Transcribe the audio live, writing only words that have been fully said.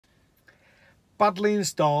badly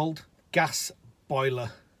installed gas boiler.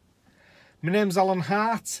 My name's Alan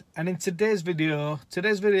Hart, and in today's video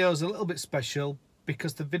is a little bit special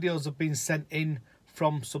because the videos have been sent in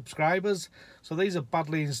from subscribers. So these are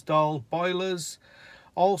badly installed boilers.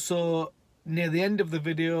 Also, near the end of the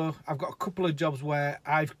video, I've got a couple of jobs where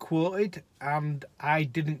I've quoted and I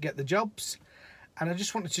didn't get the jobs, and I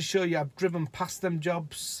just wanted to show you, I've driven past them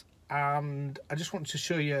jobs, and I just wanted to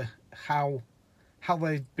show you how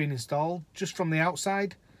they've been installed just from the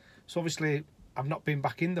outside. So obviously I've not been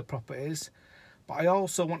back in the properties, but I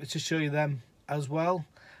also wanted to show you them as well.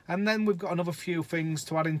 And then we've got another few things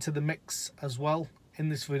to add into the mix as well in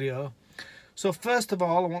this video. So first of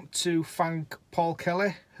all, I want to thank Paul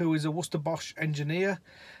Kelly, who is a Worcester Bosch engineer,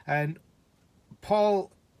 and Paul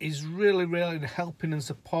is really helping and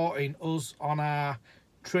supporting us on our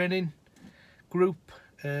training group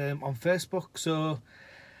on Facebook. So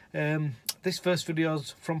this first video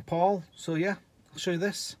is from Paul, so yeah, I'll show you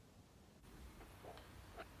this.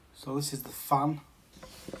 So this is the fan,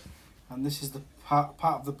 and this is the part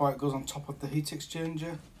of the boiler that goes on top of the heat exchanger.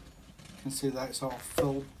 You can see that it's all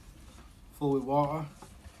full with water,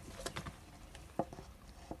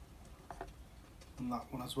 and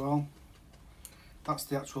that one as well. That's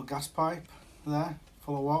the actual gas pipe there,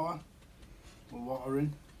 full of water, with water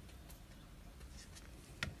in.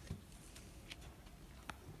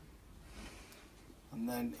 And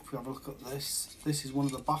then if we have a look at this is one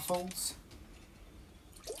of the baffles,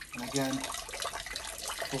 and again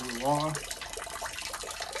full of water.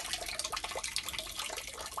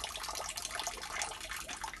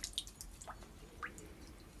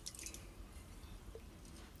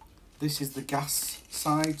 This is the gas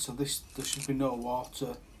side, so there should be no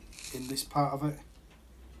water in this part of it.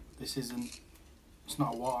 It's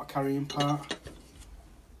not a water carrying part.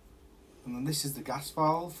 And then this is the gas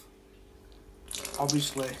valve.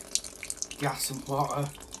 Obviously gas and water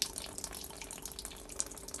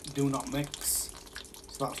do not mix,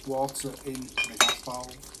 so that's water in the gas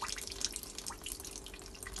valve.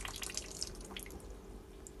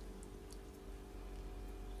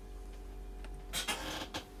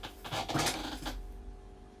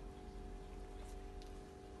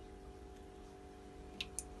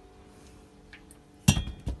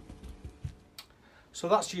 So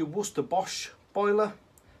that's your Worcester Bosch boiler,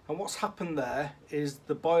 and what's happened there is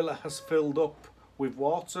the boiler has filled up with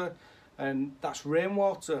water, and that's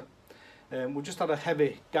rainwater. We just had a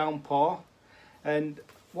heavy downpour, and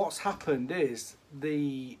what's happened is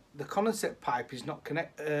the condensate pipe is not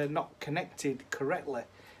connected correctly,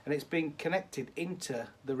 and it's been connected into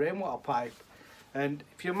the rainwater pipe. And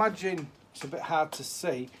if you imagine, it's a bit hard to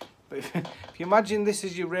see, but if you imagine this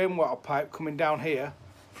is your rainwater pipe coming down here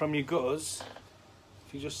from your gutters,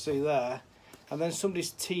 if you just see there, and then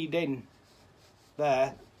somebody's teed in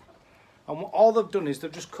there, and all they've done is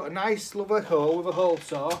they've just cut a nice lovely hole with a hole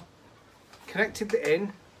saw, connected it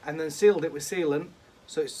in, and then sealed it with sealant.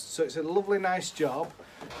 So it's a lovely nice job,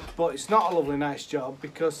 but it's not a lovely nice job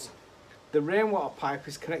because the rainwater pipe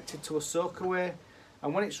is connected to a soakaway,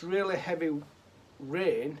 and when it's really heavy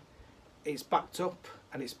rain, it's backed up,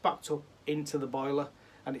 and it's backed up into the boiler,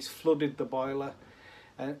 and it's flooded the boiler.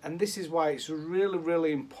 And this is why it's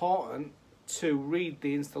really important to read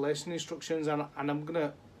the installation instructions, and I'm going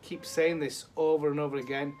to keep saying this over and over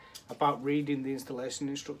again about reading the installation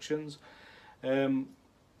instructions.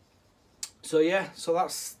 So yeah, so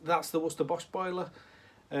that's the Worcester Bosch boiler.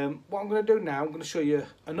 What I'm going to do now, I'm going to show you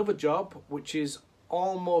another job which is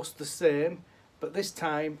almost the same, but this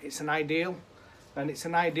time it's an ideal, and it's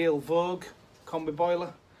an ideal Vogue combi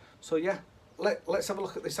boiler. So yeah, let's have a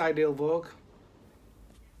look at this ideal Vogue.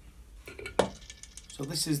 So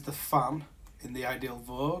this is the fan in the ideal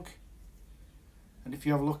Vogue, and if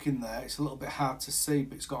you have a look in there, it's a little bit hard to see,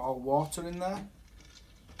 but it's got all water in there.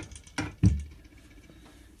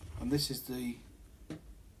 And this is the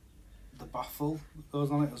baffle that goes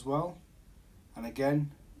on it as well, and again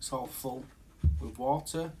it's all full with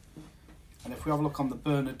water. And if we have a look on the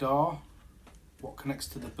burner door, what connects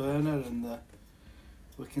to the burner, and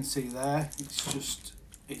we can see there,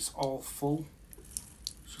 it's all full.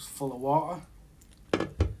 It's just full of water.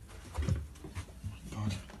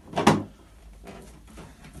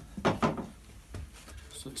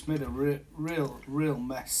 So it's made a real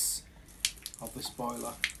mess of this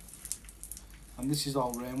boiler, and this is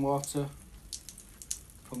all rainwater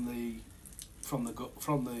from the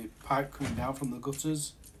pipe coming down from the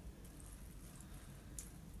gutters.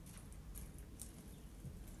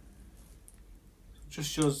 It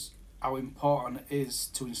just shows how important it is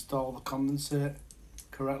to install the condensate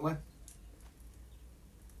correctly.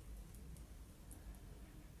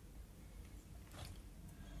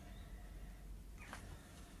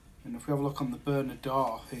 And if we have a look on the burner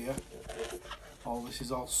door here, all this is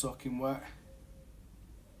all soaking wet.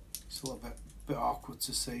 It's a little bit awkward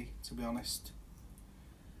to see, to be honest.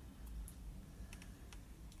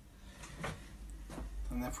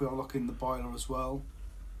 And then if we have a look in the boiler as well,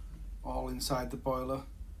 all inside the boiler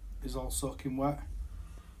is all soaking wet.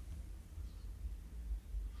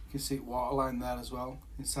 You can see waterline there as well,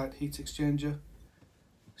 inside heat exchanger.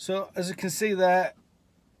 So as you can see there,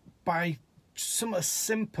 by something as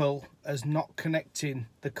simple as not connecting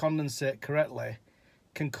the condensate correctly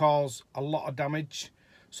can cause a lot of damage.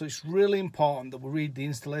 So it's really important that we read the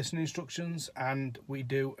installation instructions and we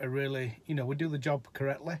do we do the job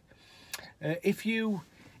correctly. If you're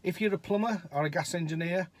a plumber or a gas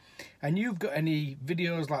engineer and you've got any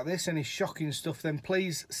videos like this, any shocking stuff, then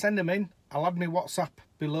please send them in. I'll add my WhatsApp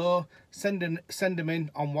below. Send them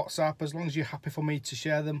in on WhatsApp, as long as you're happy for me to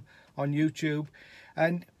share them on YouTube.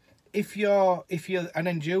 And if you're an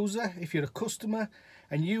end user, if you're a customer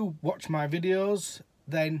and you watch my videos,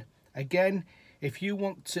 then again, if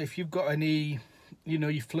you've got any,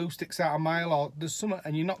 your flue sticks out a mile or there's something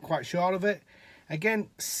and you're not quite sure of it,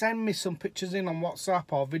 again, send me some pictures in on WhatsApp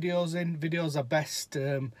or videos in. Videos are best,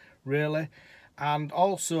 really. And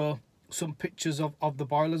also some pictures of the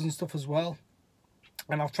boilers and stuff as well.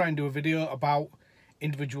 And I'll try and do a video about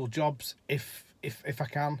individual jobs if I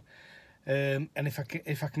can. And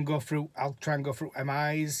if I can go through, I'll try and go through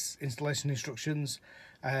MIs, installation instructions,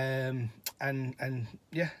 and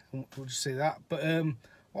yeah, we'll just see that. But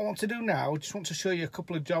what I want to do now, I just want to show you a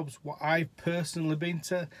couple of jobs what I've personally been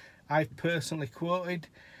to, I've personally quoted.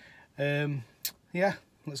 Yeah,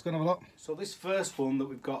 let's go and have a look. So this first one that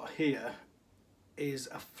we've got here is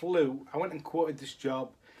a flue. I went and quoted this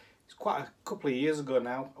job. It's quite a couple of years ago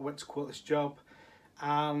now. I went to quote this job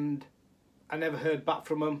and I never heard back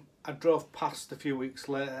from them. I drove past a few weeks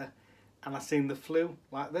later and I seen the flue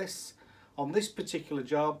like this. On this particular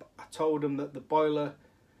job, I told them that the boiler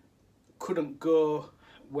couldn't go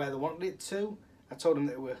where they wanted it to. I told them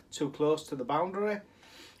that it were too close to the boundary,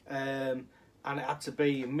 and it had to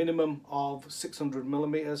be a minimum of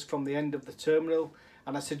 600mm from the end of the terminal.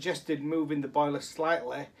 And I suggested moving the boiler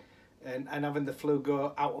slightly and having the flue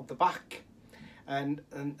go out of the back. And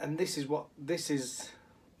this is what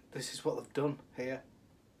they've done here.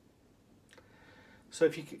 So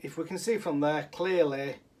if we can see from there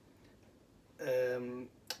clearly,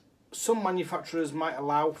 some manufacturers might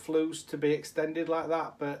allow flues to be extended like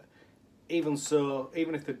that, but even so,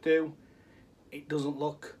 even if they do, it doesn't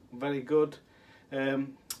look very good.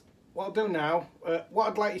 What I'll do now, what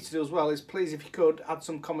I'd like you to do as well is, please, if you could, add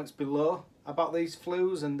some comments below about these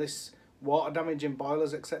flues and this water damage in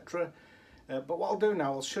boilers, etc. But what I'll do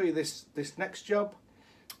now, I'll show you this next job.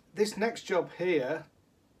 This next job here,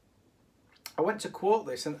 I went to quote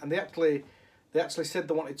this and they actually said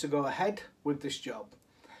they wanted to go ahead with this job.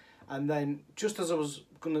 And then just as I was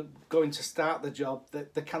going to start the job,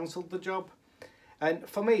 they cancelled the job. And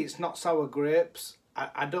for me, it's not sour grapes.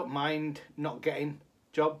 I don't mind not getting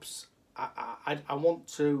jobs. I want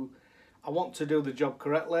to do the job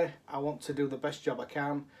correctly. I want to do the best job I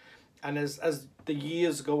can. And as the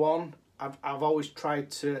years go on, I've always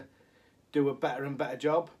tried to do a better and better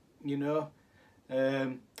job,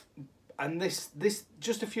 and this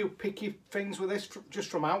just a few picky things with this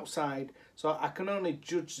just from outside, so I can only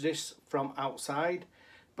judge this from outside.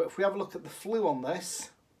 But if we have a look at the flue on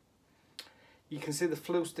this, you can see the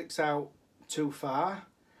flue sticks out too far.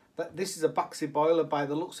 That this is a Baxi boiler by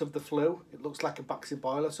the looks of the flue. It looks like a Baxi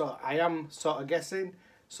boiler, so I am sort of guessing,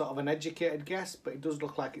 sort of an educated guess, but it does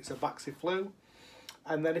look like it's a Baxi flue.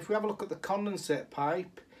 And then if we have a look at the condensate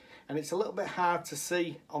pipe, and it's a little bit hard to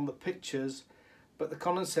see on the pictures, but the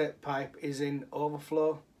condensate pipe is in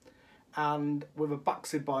overflow, and with a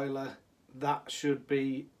Baxi boiler that should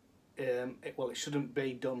be, well, it shouldn't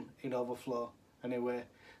be done in overflow anyway.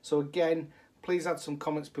 So again, please add some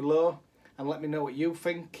comments below and let me know what you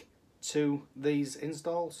think to these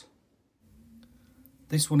installs.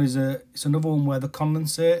 This one is it's another one where the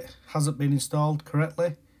condensate hasn't been installed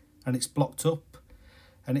correctly and it's blocked up,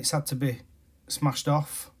 and it's had to be smashed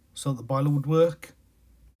off so the boiler would work.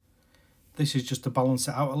 This is just to balance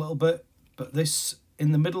it out a little bit, but this,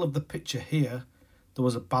 in the middle of the picture here, there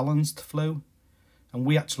was a balanced flue, and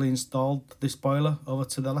we actually installed this boiler over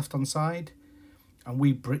to the left hand side and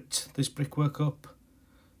we bricked this brickwork up.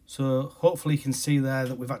 So hopefully you can see there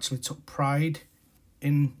that we've actually took pride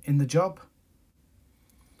in the job.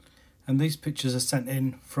 And these pictures are sent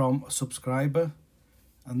in from a subscriber,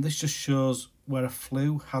 and this just shows where a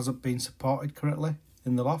flue hasn't been supported correctly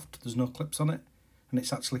in the loft. There's no clips on it and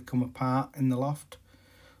it's actually come apart in the loft.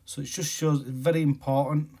 So it just shows, it's very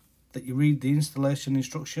important that you read the installation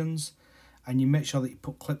instructions and you make sure that you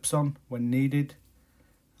put clips on when needed.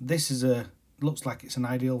 This is looks like it's an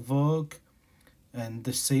ideal Vogue, and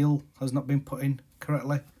the seal has not been put in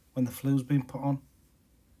correctly when the flue's been put on.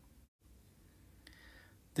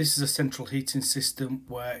 This is a central heating system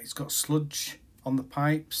where it's got sludge on the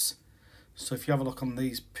pipes. So if you have a look on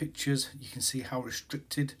these pictures, you can see how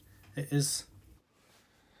restricted it is.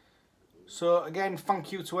 So again,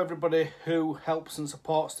 thank you to everybody who helps and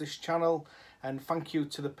supports this channel, and thank you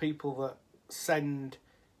to the people that send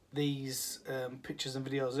these pictures and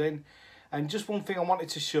videos in. And just one thing I wanted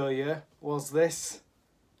to show you was this: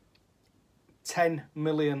 10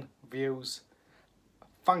 million views.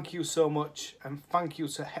 Thank you so much, and thank you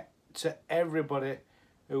to everybody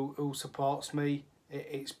who supports me.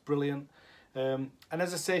 It's brilliant. And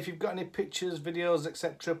as I say, if you've got any pictures, videos,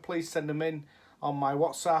 etc., please send them in on my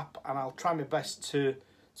WhatsApp, and I'll try my best to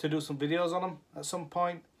do some videos on them at some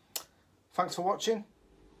point. Thanks for watching.